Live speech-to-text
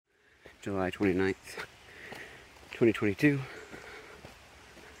July 29th, 2022,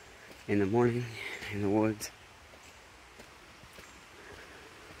 in the morning, in the woods.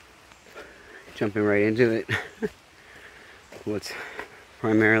 Jumping right into it. What's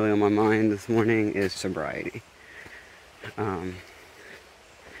primarily on my mind this morning is sobriety. And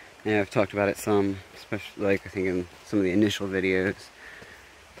I've talked about it some, especially like I think in some of the initial videos.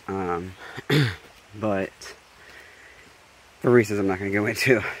 But for reasons I'm not going to go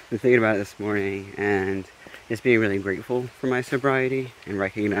into, I've been thinking about it this morning and just being really grateful for my sobriety and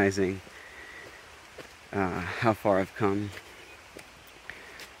recognizing how far I've come.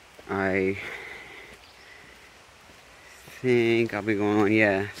 I think I'll be going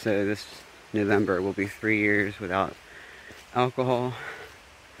on, so this November will be 3 years without alcohol,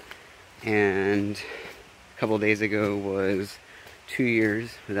 and a couple of days ago was 2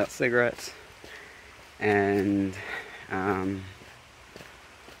 years without cigarettes, and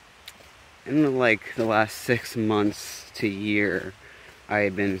in like the last 6 months to year, I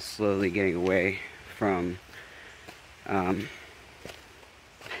had been slowly getting away from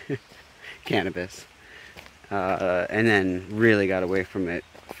cannabis, and then really got away from it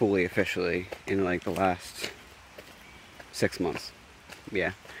fully officially in like the last 6 months.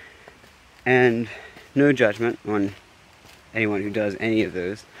 And no judgment on anyone who does any of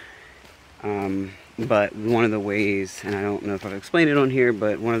those, but one of the ways, and I don't know if I've explained it on here,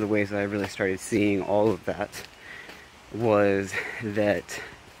 but one of the ways that I really started seeing all of that was that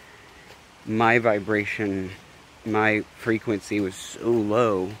my vibration, my frequency was so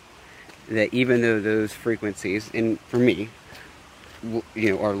low that even though those frequencies, and for me,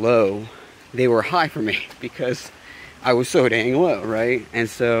 are low, they were high for me because I was so dang low, right? And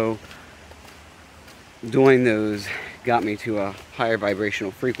so doing those got me to a higher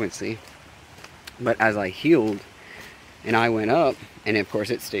vibrational frequency. But as I healed and I went up, and of course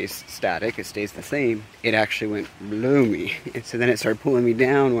it stays static, it stays the same, it actually went below me. And so then it started pulling me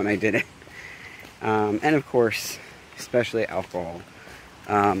down when I did it. And of course, especially alcohol,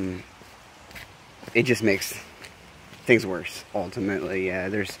 it just makes things worse, ultimately. Yeah,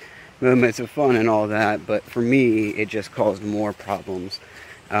 there's moments of fun and all that, but for me, it just caused more problems.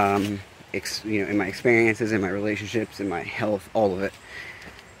 In my experiences, in my relationships, in my health, all of it.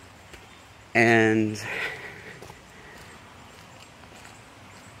 And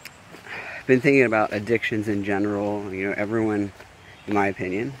I've been thinking about addictions in general. Everyone, in my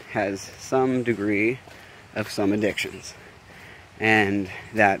opinion, has some degree of some addictions. And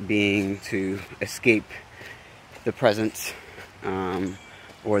that being to escape the present,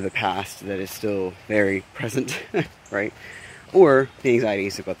 or the past that is still very present, right? Or the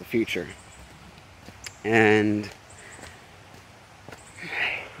anxieties about the future. And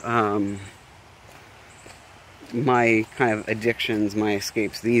my kind of addictions, my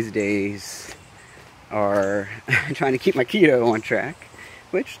escapes these days are trying to keep my keto on track,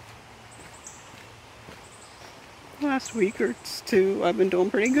 which last week or two I've been doing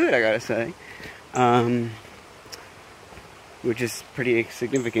pretty good, I gotta say. Which is pretty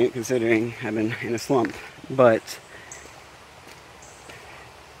significant considering I've been in a slump. But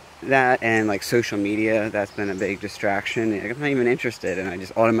that and like social media, that's been a big distraction. I'm not even interested, and I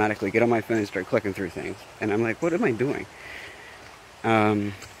just automatically get on my phone and start clicking through things. And I'm like, what am I doing?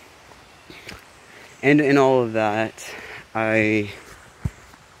 And in all of that,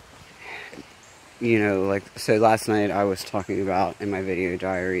 so last night I was talking about in my video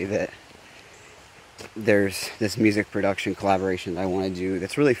diary that there's this music production collaboration that I want to do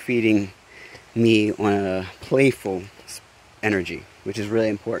that's really feeding me on a playful energy, which is really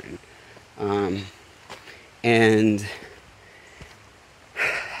important. And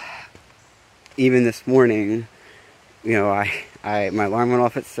even this morning, my alarm went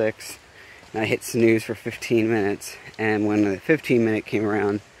off at 6, and I hit snooze for 15 minutes, and when the 15-minute came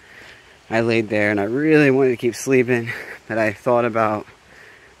around, I laid there, and I really wanted to keep sleeping, but I thought about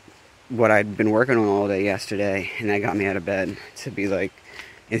what I'd been working on all day yesterday, and that got me out of bed to be like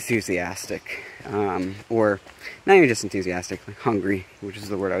enthusiastic, or not even just enthusiastic, like hungry, which is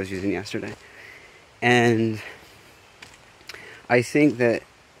the word I was using yesterday. And I think that,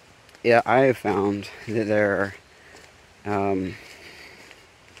 I have found that there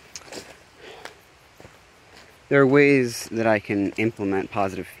are ways that I can implement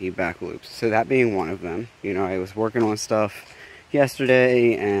positive feedback loops. So that being one of them. I was working on stuff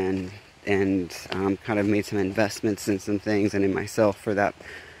yesterday and kind of made some investments in some things and in myself for that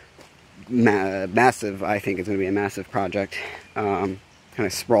massive, I think it's going to be a massive project, kind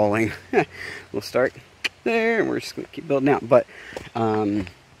of sprawling. We'll start there and we're just going to keep building out. But there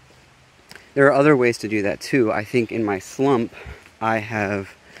are other ways to do that too. I think in my slump, I have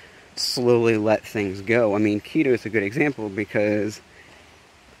slowly let things go. I mean, keto is a good example because,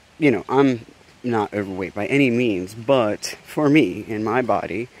 you know, I'm not overweight by any means, but for me, in my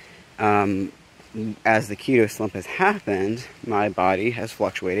body, as the keto slump has happened, my body has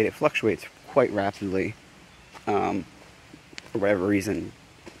fluctuated. It fluctuates quite rapidly. For whatever reason,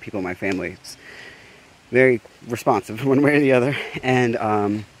 people in my family, it's very responsive one way or the other. And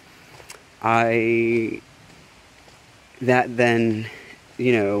that then,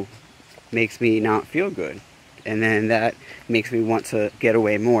 you know, makes me not feel good. And then that makes me want to get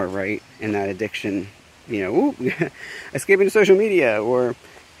away more, right? And that addiction, you know, ooh, escaping to social media, or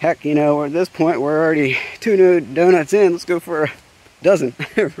heck, you know, at this point we're already 2 donuts in, let's go for a dozen,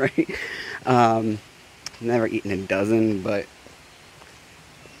 right? Never eaten a dozen, but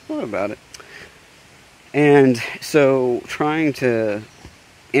what about it? And so trying to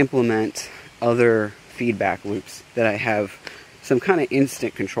implement other feedback loops that I have some kind of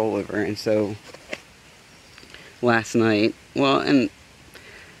instant control over. And so last night, well, and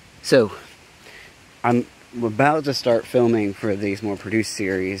so I'm about to start filming for these more produced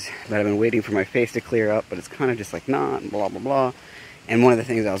series, but I've been waiting for my face to clear up, but it's kind of just like not, blah, blah, blah. And one of the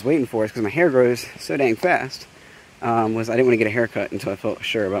things I was waiting for is because my hair grows so dang fast, was I didn't want to get a haircut until I felt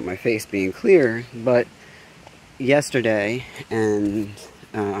sure about my face being clear. But yesterday, and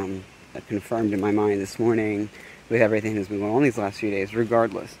I confirmed in my mind this morning with everything that's been going on these last few days,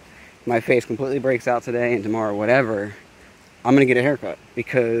 regardless, my face completely breaks out today and tomorrow, whatever, I'm going to get a haircut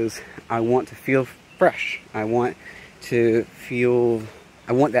because I want to feel fresh. I want to feel,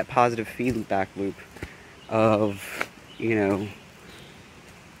 I want that positive feedback loop of, you know,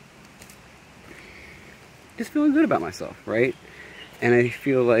 just feeling good about myself, right? And I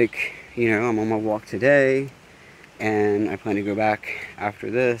feel like, you know, I'm on my walk today, and I plan to go back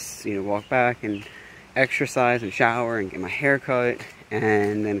after this, you know, walk back and exercise and shower and get my hair cut,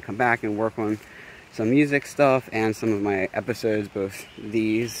 and then come back and work on some music stuff and some of my episodes, both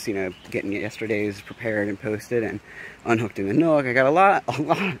these, you know, getting yesterday's prepared and posted, and Unhooked in the Nook. I got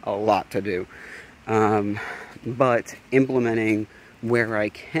a lot to do. But implementing where I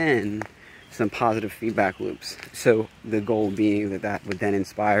can some positive feedback loops. So the goal being that that would then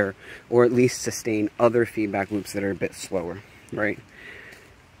inspire or at least sustain other feedback loops that are a bit slower, right?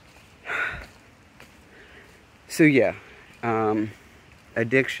 So yeah,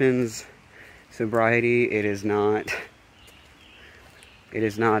 addictions, sobriety, it is not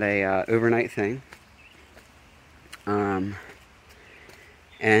a overnight thing. And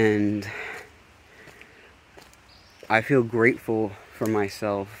I feel grateful for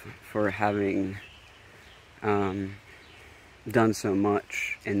myself for having done so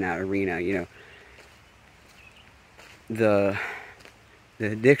much in that arena. You know, the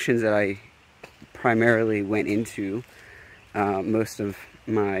addictions that I primarily went into most of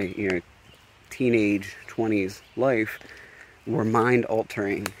my, you know, teenage 20s life were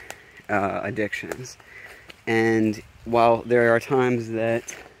mind-altering addictions. And while there are times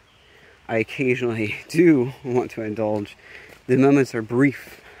that I occasionally do want to indulge, the moments are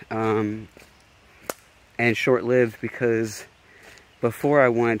brief and short-lived, because before I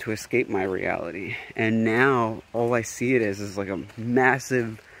wanted to escape my reality, and now all I see it as is like a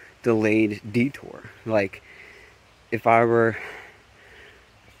massive delayed detour. Like if I were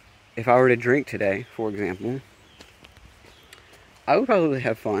to drink today, for example, I would probably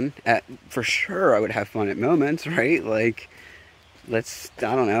have fun for sure. I would have fun at moments, right? Like, I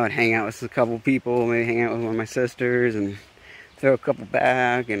don't know, I'd hang out with a couple people, maybe hang out with one of my sisters and throw a couple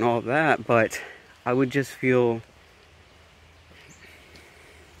back and all that, but I would just feel,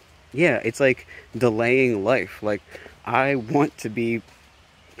 yeah, it's like delaying life. Like, I want to be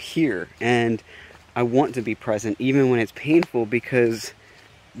here and I want to be present even when it's painful, because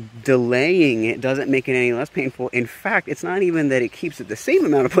delaying it doesn't make it any less painful. In fact, it's not even that it keeps it the same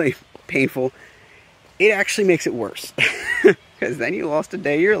amount of painful, it actually makes it worse. Because then you lost a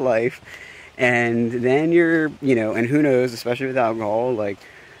day of your life, and then you're, you know, and who knows, especially with alcohol, like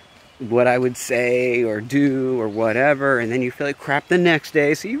what I would say or do or whatever, and then you feel like crap the next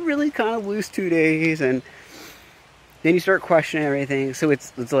day, so you really kind of lose 2 days, and then you start questioning everything. So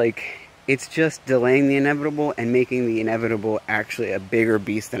it's like, it's just delaying the inevitable and making the inevitable actually a bigger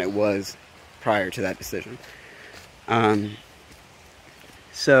beast than it was prior to that decision.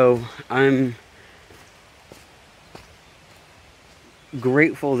 So I'm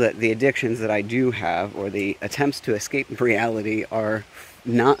grateful that the addictions that I do have, or the attempts to escape reality, are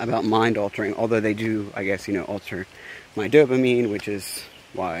not about mind altering, although they do, I guess, you know, alter my dopamine, which is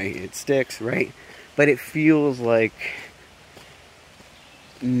why it sticks, right? But it feels like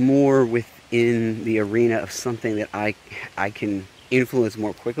more within the arena of something that I can influence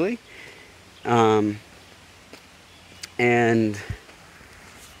more quickly. And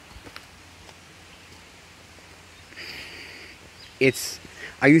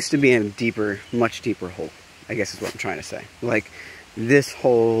I used to be in a deeper, much deeper hole, I guess is what I'm trying to say. Like, this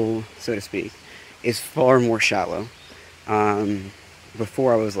hole, so to speak, is far more shallow.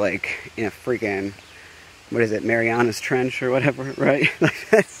 Before I was like in a freaking, what is it, Mariana's Trench or whatever, right? Like,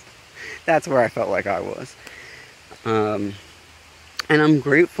 that's where I felt like I was. And I'm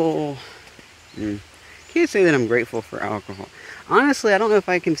grateful. Can't say that I'm grateful for alcohol. Honestly, I don't know if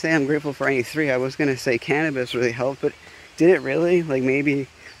I can say I'm grateful for any three. I was going to say cannabis really helped, but did it really? Like, maybe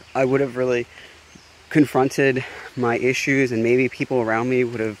I would have really confronted my issues, and maybe people around me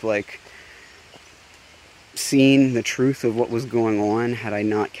would have, like, seen the truth of what was going on had I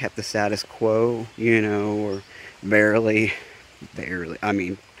not kept the status quo, you know, or barely, I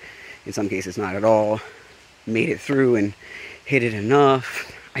mean, in some cases not at all, made it through and hit it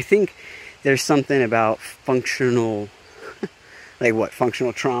enough. I think there's something about functional, like what,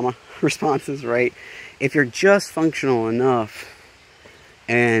 functional trauma responses, right? If you're just functional enough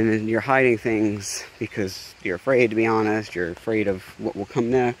and you're hiding things because you're afraid, to be honest, you're afraid of what will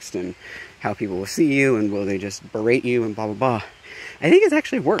come next and how people will see you and will they just berate you and blah, blah, blah. I think it's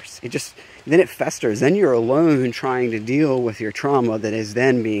actually worse. Then it festers. Then you're alone trying to deal with your trauma that is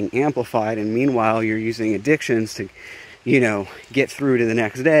then being amplified, and meanwhile you're using addictions to, you know, get through to the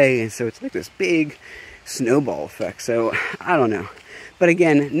next day. And so it's like this big snowball effect. So I don't know. But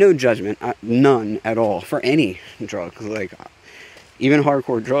again, no judgment, none at all for any drug. Like, even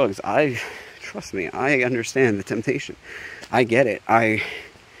hardcore drugs, trust me, I understand the temptation. I get it. I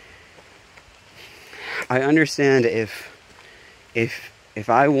understand if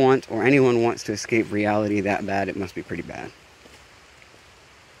I want, or anyone wants to escape reality that bad, it must be pretty bad.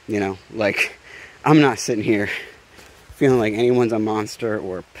 You know, like, I'm not sitting here feeling like anyone's a monster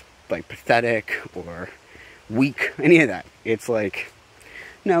or like pathetic or weak, any of that. It's like,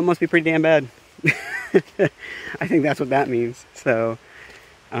 no, it must be pretty damn bad. I think that's what that means. So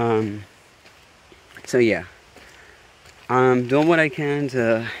yeah, I'm doing what I can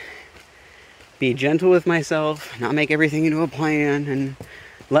to be gentle with myself, not make everything into a plan, and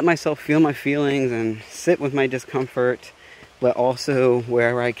let myself feel my feelings and sit with my discomfort, but also,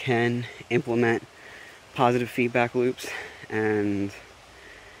 where I can, implement positive feedback loops and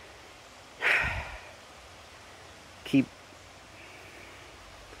keep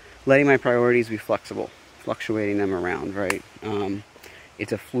letting my priorities be flexible, fluctuating them around, right?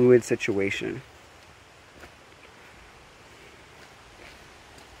 It's a fluid situation.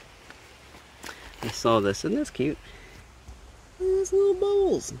 I saw this, and that's cute. These little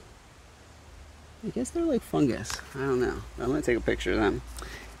bubbles. I guess they're like fungus. I don't know. I'm gonna take a picture of them.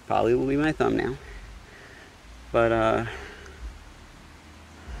 Probably will be my thumbnail. But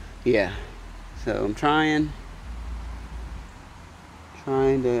yeah. So I'm trying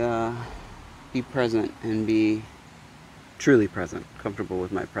to be present and be truly present, comfortable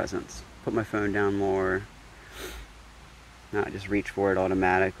with my presence. Put my phone down more. Not just reach for it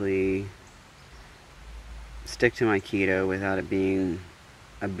automatically. Stick to my keto without it being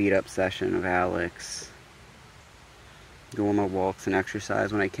a beat up session of Alex. Go on my walks and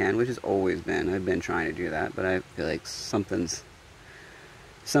exercise when I can, which has always been. I've been trying to do that, but I feel like something's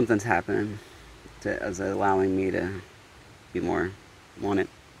happening as allowing me to be more on it.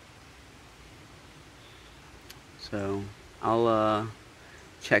 So I'll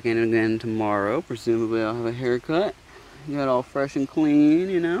check in again tomorrow. Presumably I'll have a haircut. Got all fresh and clean,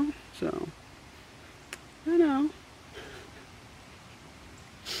 you know. So I know.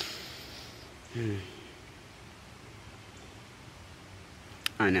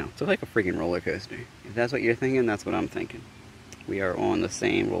 I know. It's like a freaking roller coaster. If that's what you're thinking, that's what I'm thinking. We are on the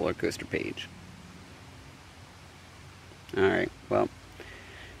same roller coaster page. Alright, well.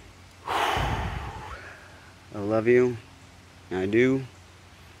 I love you. I do.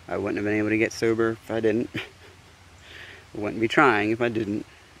 I wouldn't have been able to get sober if I didn't. I wouldn't be trying if I didn't.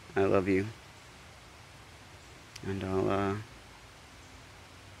 I love you. And I'll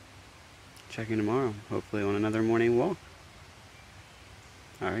check in tomorrow, hopefully on another morning walk.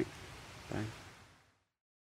 Alright, bye.